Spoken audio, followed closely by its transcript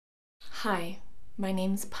Hi, my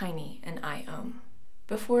name's Piney and I ohm.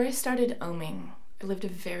 Before I started ohming, I lived a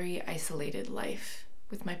very isolated life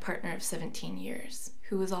with my partner of 17 years,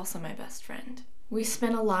 who was also my best friend. We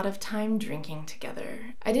spent a lot of time drinking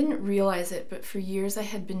together. I didn't realize it, but for years I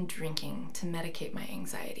had been drinking to medicate my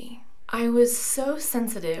anxiety. I was so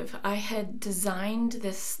sensitive. I had designed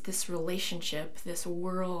this relationship, this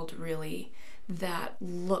world really, that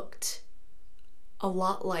looked a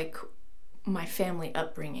lot like my family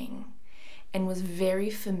upbringing and was very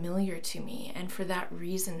familiar to me, and for that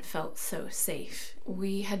reason felt so safe.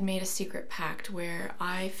 We had made a secret pact where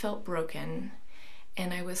I felt broken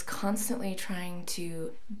and I was constantly trying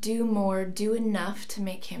to do more, do enough to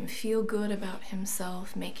make him feel good about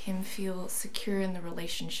himself, make him feel secure in the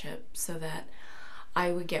relationship so that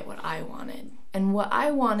I would get what I wanted. And what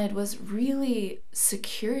I wanted was really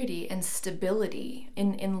security and stability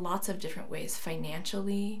in lots of different ways,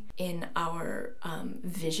 financially, in our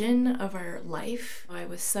vision of our life. I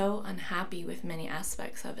was so unhappy with many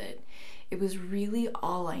aspects of it. It was really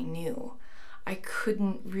all I knew. I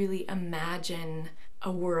couldn't really imagine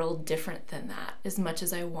a world different than that. As much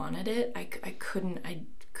as I wanted it, I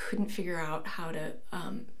couldn't figure out how to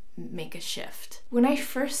make a shift. When I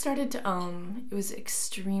first started to ohm, it was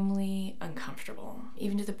extremely uncomfortable,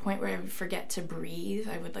 even to the point where I would forget to breathe.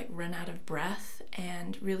 I would run out of breath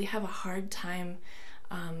and really have a hard time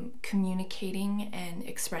communicating and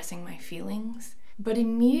expressing my feelings. But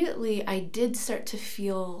immediately I did start to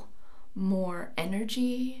feel more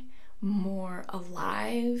energy, more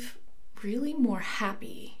alive, really more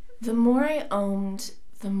happy. The more I ohmed,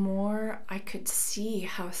 the more I could see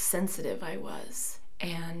how sensitive I was.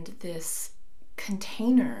 And this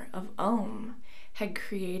container of ohm had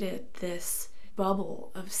created this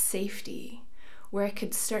bubble of safety where I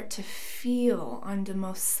could start to feel on the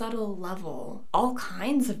most subtle level all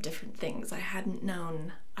kinds of different things I hadn't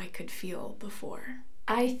known I could feel before.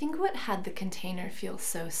 I think what had the container feel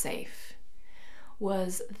so safe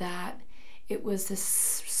was that it was this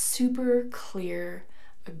super clear,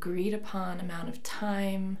 agreed upon amount of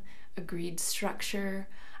time, agreed structure.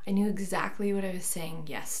 I knew exactly what I was saying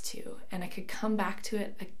yes to, and I could come back to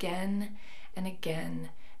it again and again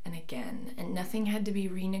and again, and nothing had to be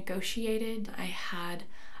renegotiated. I had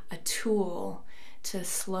a tool to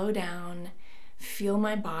slow down, feel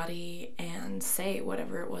my body, and say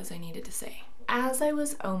whatever it was I needed to say. As I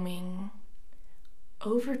was ohming,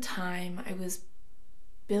 over time I was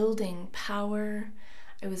building power.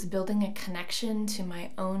 I was building a connection to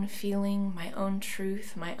my own feeling, my own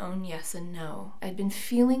truth, my own yes and no. I'd been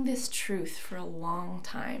feeling this truth for a long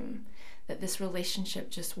time, that this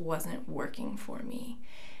relationship just wasn't working for me.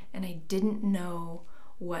 And I didn't know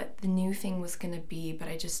what the new thing was going to be, but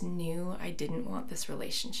I just knew I didn't want this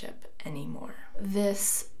relationship anymore.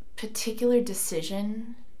 This particular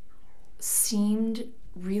decision seemed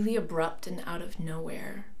really abrupt and out of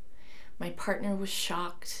nowhere. My partner was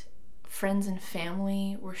shocked. Friends and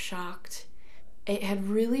family were shocked. It had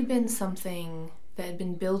really been something that had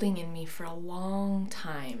been building in me for a long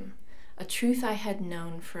time, a truth I had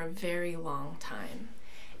known for a very long time,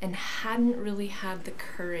 and hadn't really had the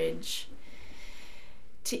courage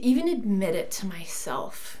to even admit it to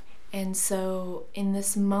myself. And so in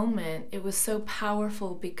this moment, it was so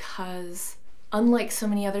powerful because unlike so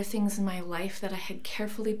many other things in my life that I had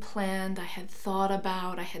carefully planned, I had thought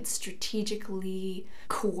about, I had strategically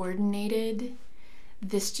coordinated,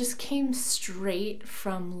 this just came straight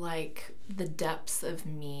from the depths of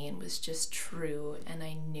me and was just true, and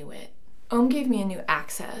I knew it. Ohm gave me a new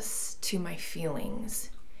access to my feelings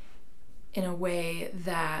in a way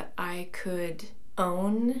that I could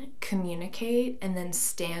own, communicate, and then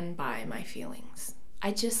stand by my feelings.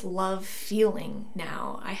 I just love feeling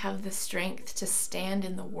now. I have the strength to stand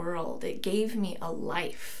in the world. It gave me a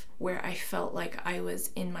life where I felt like I was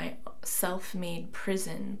in my self-made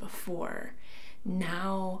prison before.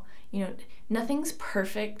 Now, nothing's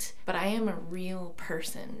perfect, but I am a real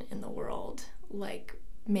person in the world,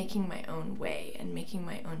 making my own way and making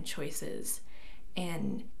my own choices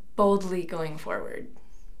and boldly going forward.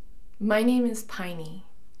 My name is Piney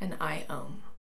and I ohm.